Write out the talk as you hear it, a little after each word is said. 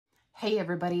Hey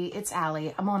everybody, it's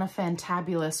Allie. I'm on a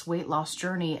fantabulous weight loss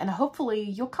journey and hopefully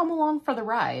you'll come along for the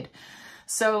ride.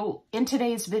 So in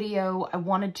today's video, I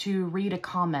wanted to read a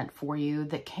comment for you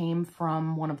that came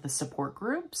from one of the support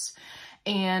groups.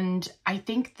 And I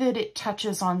think that it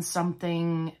touches on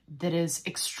something that is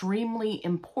extremely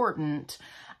important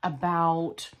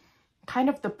about kind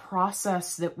of the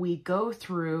process that we go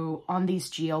through on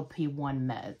these GLP-1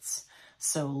 meds.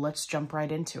 So let's jump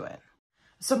right into it.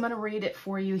 So I'm going to read it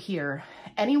for you here.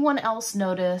 Anyone else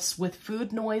notice with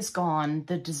food noise gone,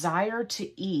 the desire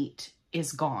to eat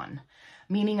is gone?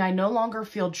 Meaning I no longer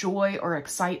feel joy or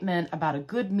excitement about a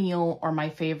good meal or my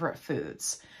favorite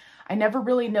foods. I never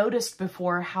really noticed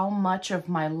before how much of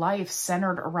my life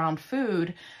centered around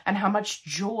food and how much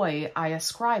joy I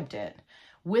ascribed it.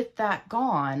 With that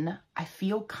gone, I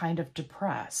feel kind of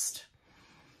depressed.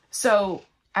 So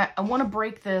I want to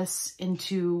break this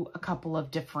into a couple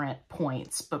of different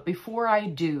points, but before I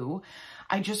do,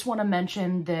 I just want to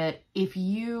mention that if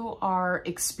you are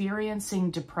experiencing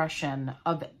depression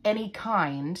of any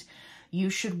kind, you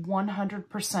should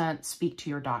 100% speak to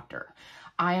your doctor.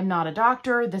 I am not a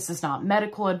doctor, this is not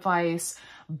medical advice,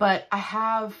 but I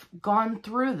have gone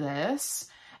through this,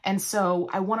 and so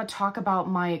I want to talk about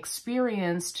my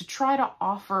experience to try to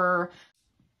offer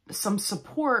some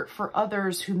support for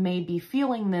others who may be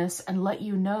feeling this and let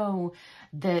you know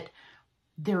that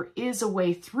there is a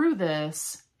way through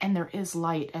this and there is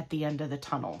light at the end of the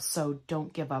tunnel. So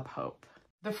don't give up hope.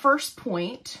 The first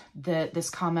point that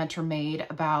this commenter made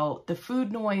about the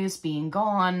food noise being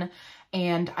gone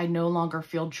and I no longer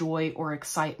feel joy or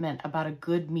excitement about a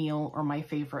good meal or my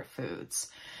favorite foods.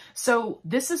 So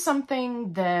this is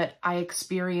something that I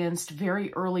experienced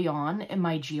very early on in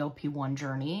my GLP-1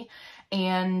 journey.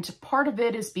 And part of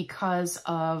it is because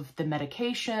of the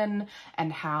medication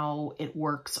and how it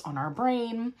works on our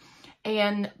brain.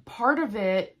 And part of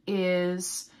it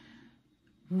is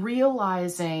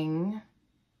realizing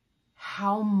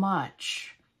how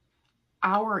much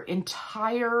our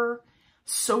entire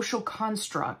social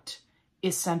construct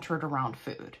is centered around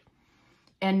food.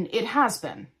 And it has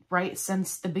been, right,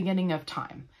 since the beginning of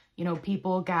time. You know,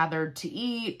 people gathered to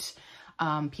eat,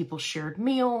 people shared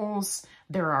meals,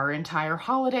 there are entire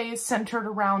holidays centered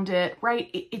around it, right?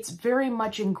 It's very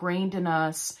much ingrained in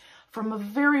us from a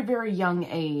very, very young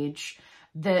age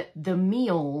that the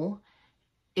meal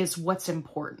is what's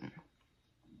important.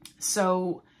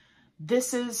 So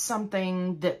this is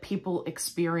something that people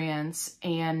experience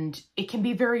and it can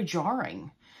be very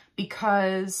jarring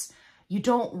because you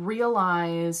don't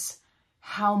realize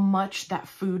how much that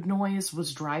food noise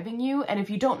was driving you. And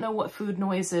if you don't know what food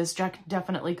noise is,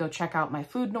 definitely go check out my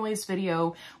food noise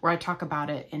video where I talk about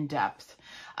it in depth.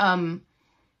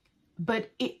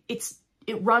 But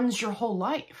it runs your whole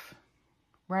life,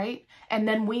 right? And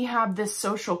then we have this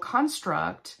social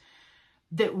construct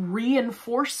that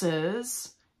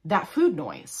reinforces that food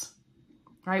noise,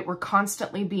 right? We're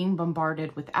constantly being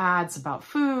bombarded with ads about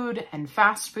food and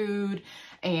fast food,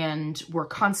 and we're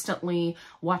constantly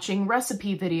watching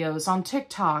recipe videos on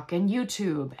TikTok and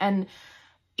YouTube. And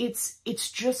it's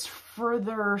just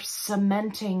further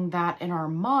cementing that in our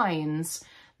minds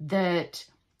that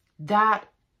that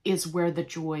is where the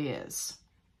joy is.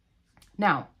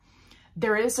 Now,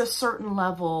 there is a certain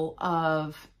level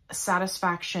of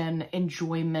satisfaction,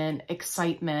 enjoyment,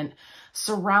 excitement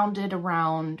surrounded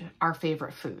around our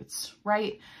favorite foods,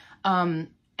 right?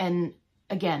 And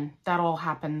again, that all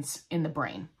happens in the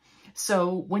brain.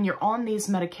 So when you're on these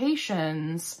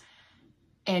medications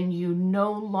and you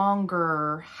no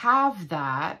longer have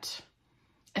that,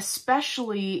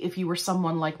 especially if you were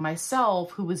someone like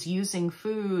myself who was using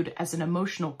food as an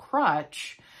emotional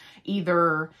crutch,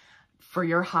 either for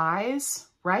your highs,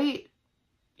 right?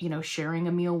 You know, sharing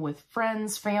a meal with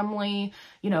friends, family,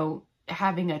 you know,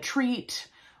 having a treat,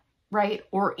 right?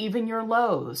 Or even your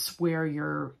lows where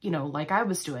you're, you know, like I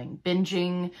was doing,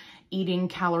 binging, eating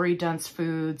calorie-dense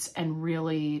foods, and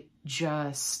really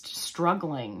just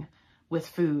struggling with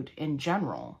food in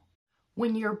general.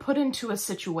 When you're put into a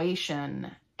situation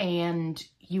and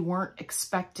you weren't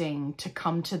expecting to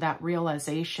come to that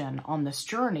realization on this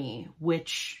journey,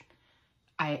 which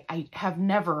I have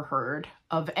never heard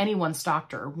of anyone's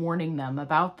doctor warning them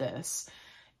about this,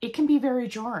 it can be very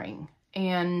jarring.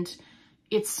 And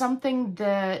it's something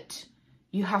that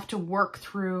you have to work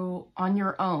through on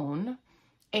your own.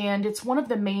 And it's one of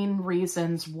the main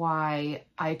reasons why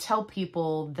I tell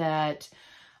people that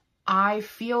I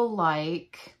feel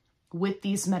like with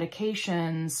these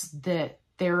medications that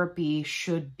therapy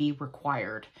should be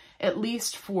required, at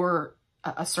least for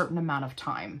a certain amount of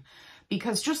time.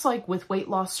 Because just like with weight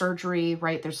loss surgery,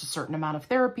 right, there's a certain amount of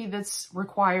therapy that's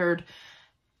required.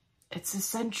 it's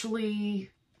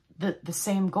essentially the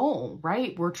same goal,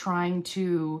 right? We're trying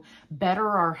to better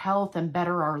our health and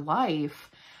better our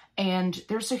life. And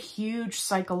there's a huge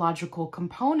psychological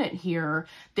component here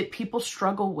that people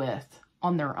struggle with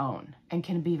on their own and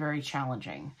can be very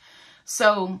challenging.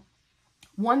 So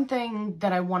one thing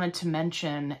that I wanted to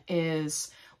mention is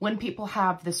when people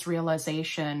have this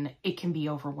realization, it can be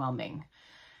overwhelming.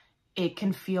 It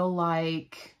can feel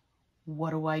like,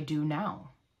 what do I do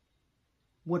now?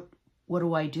 What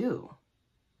do I do?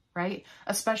 Right?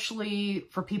 Especially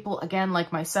for people, again,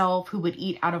 like myself, who would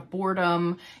eat out of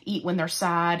boredom, eat when they're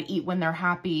sad, eat when they're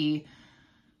happy.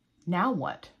 Now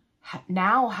what?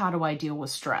 Now how do I deal with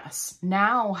stress?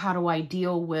 Now how do I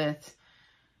deal with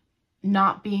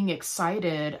not being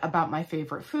excited about my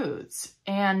favorite foods?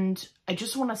 And I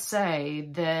just want to say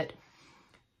that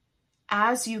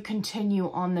as you continue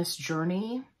on this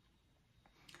journey,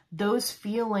 those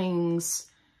feelings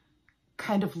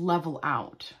kind of level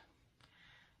out.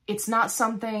 It's not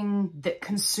something that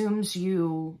consumes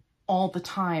you all the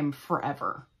time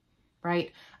forever,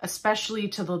 right? Especially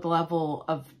to the level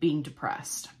of being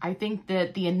depressed. I think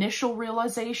that the initial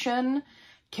realization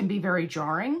can be very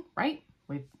jarring, right?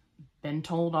 We've been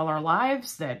told all our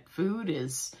lives that food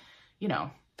is, you know,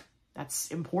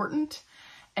 that's important.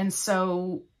 And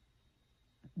so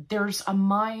there's a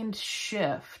mind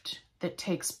shift that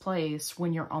takes place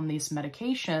when you're on these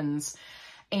medications,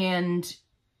 and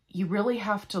you really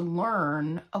have to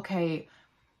learn, okay,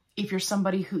 if you're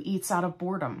somebody who eats out of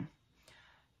boredom,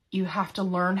 you have to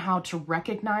learn how to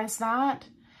recognize that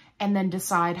and then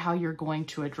decide how you're going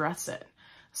to address it.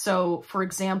 So, for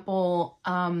example,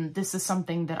 this is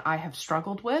something that I have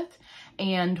struggled with.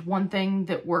 And one thing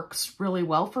that works really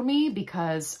well for me,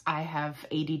 because I have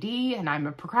ADD and I'm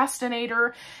a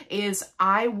procrastinator, is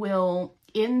I will,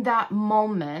 in that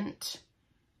moment,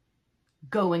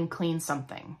 go and clean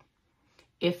something.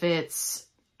 If it's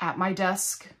at my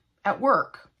desk at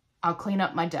work, I'll clean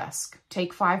up my desk.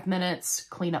 Take 5 minutes,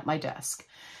 clean up my desk.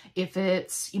 If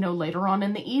it's, later on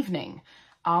in the evening,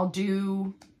 I'll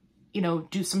do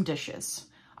some dishes.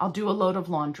 I'll do a load of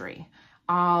laundry.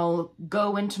 I'll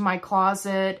go into my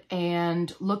closet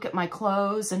and look at my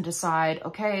clothes and decide,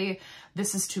 okay,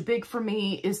 this is too big for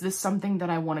me. Is this something that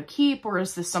I want to keep, or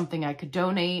is this something I could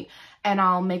donate? And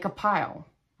I'll make a pile,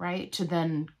 right, to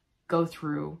then go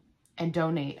through and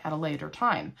donate at a later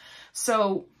time.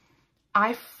 So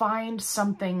I find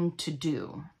something to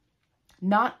do,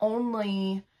 not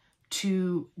only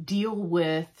to deal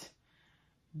with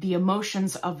the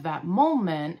emotions of that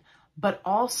moment, but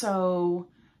also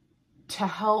to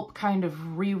help kind of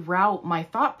reroute my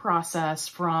thought process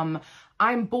from,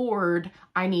 I'm bored,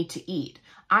 I need to eat.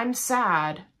 I'm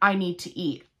sad, I need to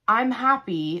eat. I'm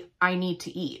happy, I need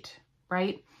to eat,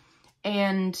 right?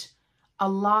 And a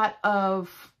lot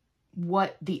of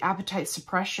what the appetite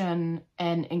suppression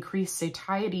and increased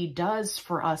satiety does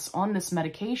for us on this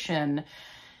medication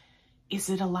is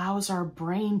it allows our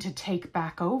brain to take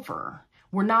back over.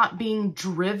 We're not being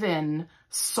driven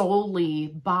solely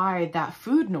by that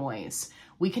food noise.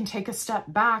 We can take a step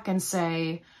back and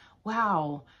say,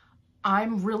 wow,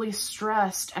 I'm really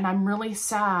stressed and I'm really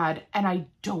sad and I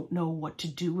don't know what to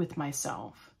do with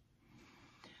myself.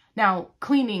 Now,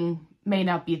 cleaning may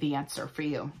not be the answer for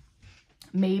you.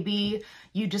 Maybe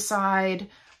you decide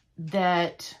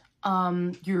that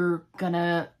you're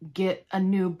gonna get a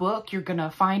new book, you're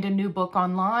gonna find a new book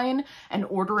online and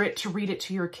order it to read it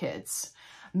to your kids.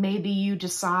 Maybe you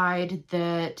decide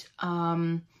that,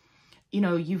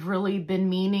 you've really been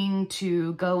meaning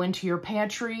to go into your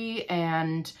pantry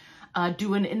and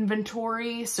do an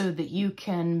inventory so that you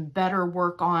can better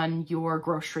work on your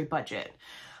grocery budget.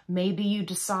 Maybe you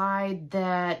decide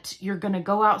that you're going to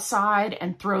go outside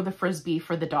and throw the Frisbee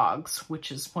for the dogs,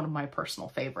 which is one of my personal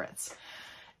favorites.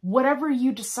 Whatever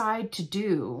you decide to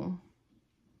do,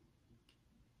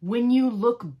 when you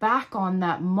look back on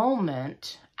that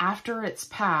moment after it's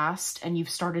passed and you've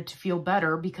started to feel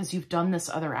better because you've done this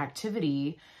other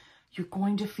activity, you're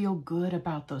going to feel good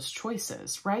about those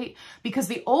choices, right? Because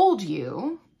the old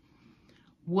you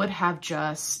would have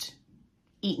just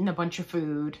eaten a bunch of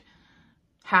food,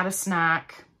 had a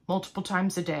snack multiple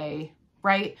times a day,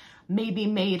 right? Maybe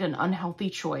made an unhealthy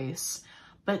choice,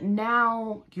 but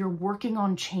now you're working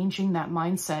on changing that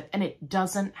mindset, and it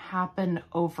doesn't happen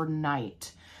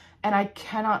overnight. And I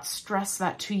cannot stress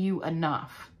that to you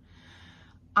enough.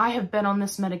 I have been on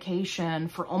this medication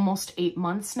for almost 8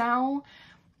 months now,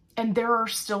 and there are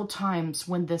still times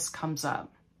when this comes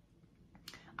up.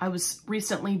 I was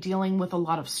recently dealing with a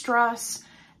lot of stress,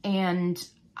 and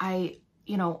I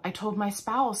told my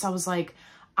spouse, I was like,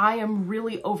 I am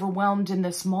really overwhelmed in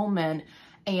this moment,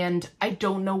 And I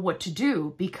don't know what to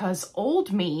do, because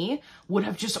old me would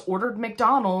have just ordered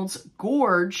McDonald's,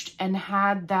 gorged, and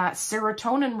had that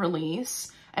serotonin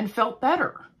release and felt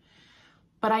better.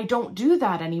 But I don't do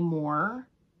that anymore.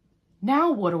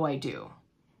 Now what do I do?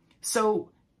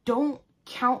 So don't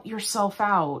count yourself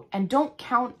out, and don't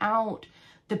count out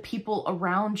the people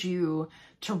around you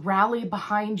to rally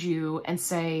behind you and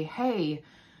say, hey,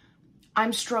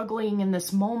 I'm struggling in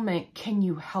this moment. Can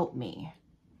you help me?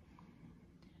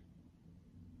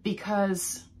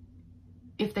 Because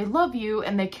if they love you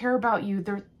and they care about you,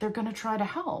 they're going to try to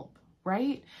help,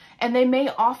 right? And they may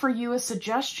offer you a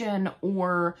suggestion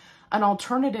or an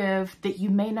alternative that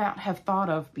you may not have thought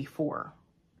of before.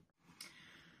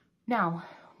 Now,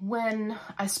 when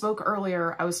I spoke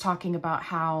earlier, I was talking about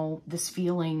how this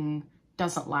feeling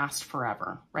doesn't last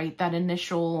forever, right? That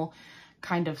initial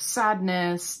kind of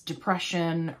sadness,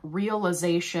 depression,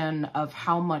 realization of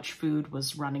how much food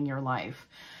was running your life.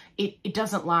 It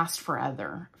doesn't last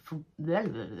forever.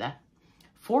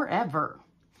 Forever.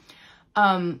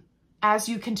 As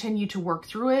you continue to work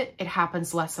through it, it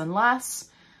happens less and less,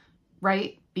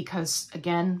 right? Because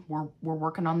again, we're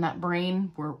working on that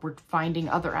brain. We're finding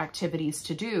other activities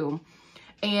to do.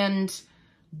 And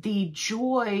the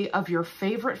joy of your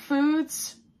favorite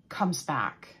foods comes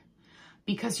back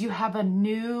because you have a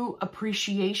new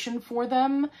appreciation for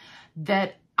them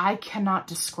that I cannot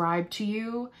describe to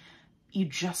you. You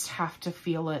just have to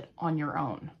feel it on your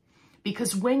own.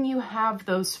 Because when you have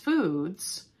those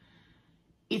foods,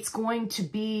 it's going to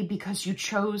be because you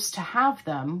chose to have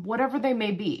them, whatever they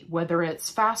may be, whether it's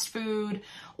fast food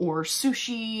or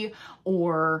sushi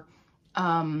or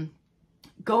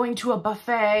going to a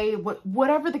buffet,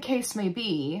 whatever the case may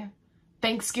be,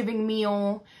 Thanksgiving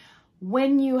meal.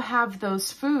 When you have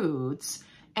those foods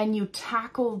and you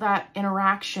tackle that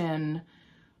interaction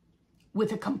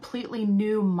with a completely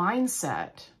new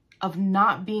mindset of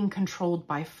not being controlled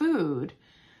by food,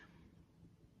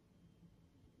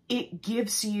 it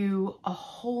gives you a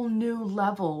whole new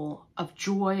level of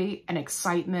joy and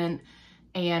excitement,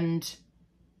 and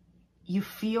you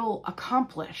feel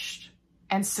accomplished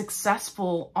and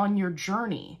successful on your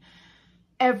journey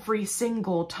every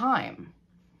single time.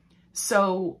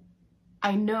 So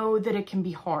I know that it can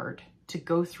be hard to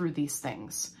go through these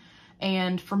things.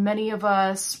 And for many of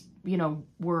us, you know,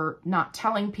 we're not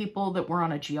telling people that we're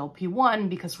on a GLP-1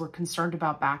 because we're concerned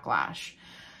about backlash.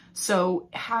 So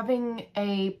having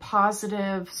a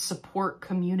positive support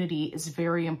community is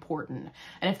very important.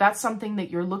 And if that's something that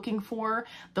you're looking for,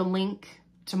 the link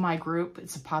to my group,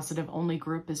 it's a positive only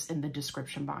group, is in the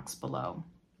description box below.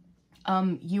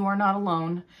 You are not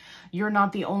alone. You're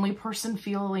not the only person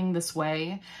feeling this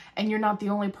way, and you're not the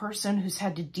only person who's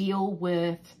had to deal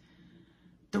with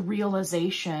the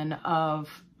realization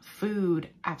of food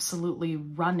absolutely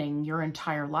running your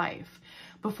entire life.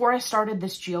 Before I started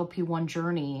this GLP-1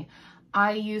 journey,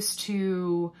 I used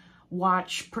to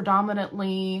watch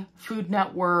predominantly Food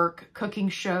Network, cooking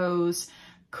shows,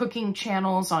 cooking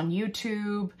channels on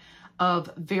YouTube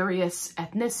of various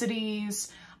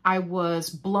ethnicities. I was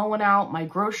blowing out my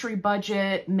grocery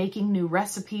budget, making new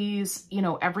recipes, you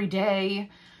know, every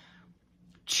day,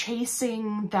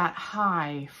 chasing that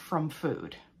high from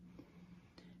food.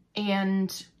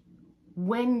 And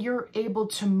when you're able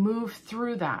to move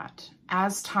through that,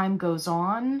 as time goes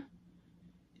on,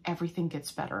 everything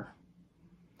gets better.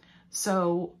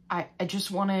 So I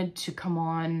just wanted to come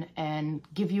on and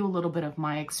give you a little bit of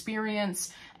my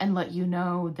experience and let you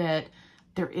know that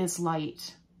there is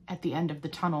light at the end of the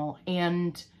tunnel,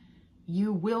 and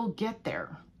you will get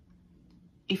there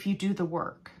if you do the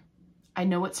work. I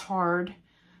know it's hard.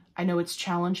 I know it's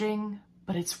challenging,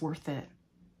 but it's worth it.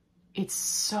 It's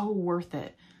so worth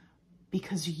it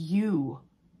because you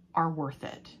are worth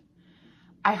it.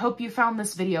 I hope you found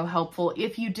this video helpful.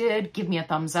 If you did, give me a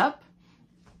thumbs up.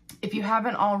 If you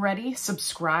haven't already,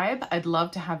 subscribe. I'd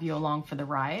love to have you along for the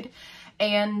ride.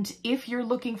 And if you're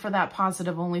looking for that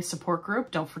positive only support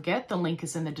group, don't forget the link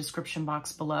is in the description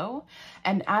box below.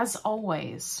 And as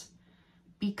always,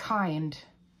 be kind,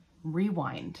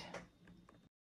 rewind.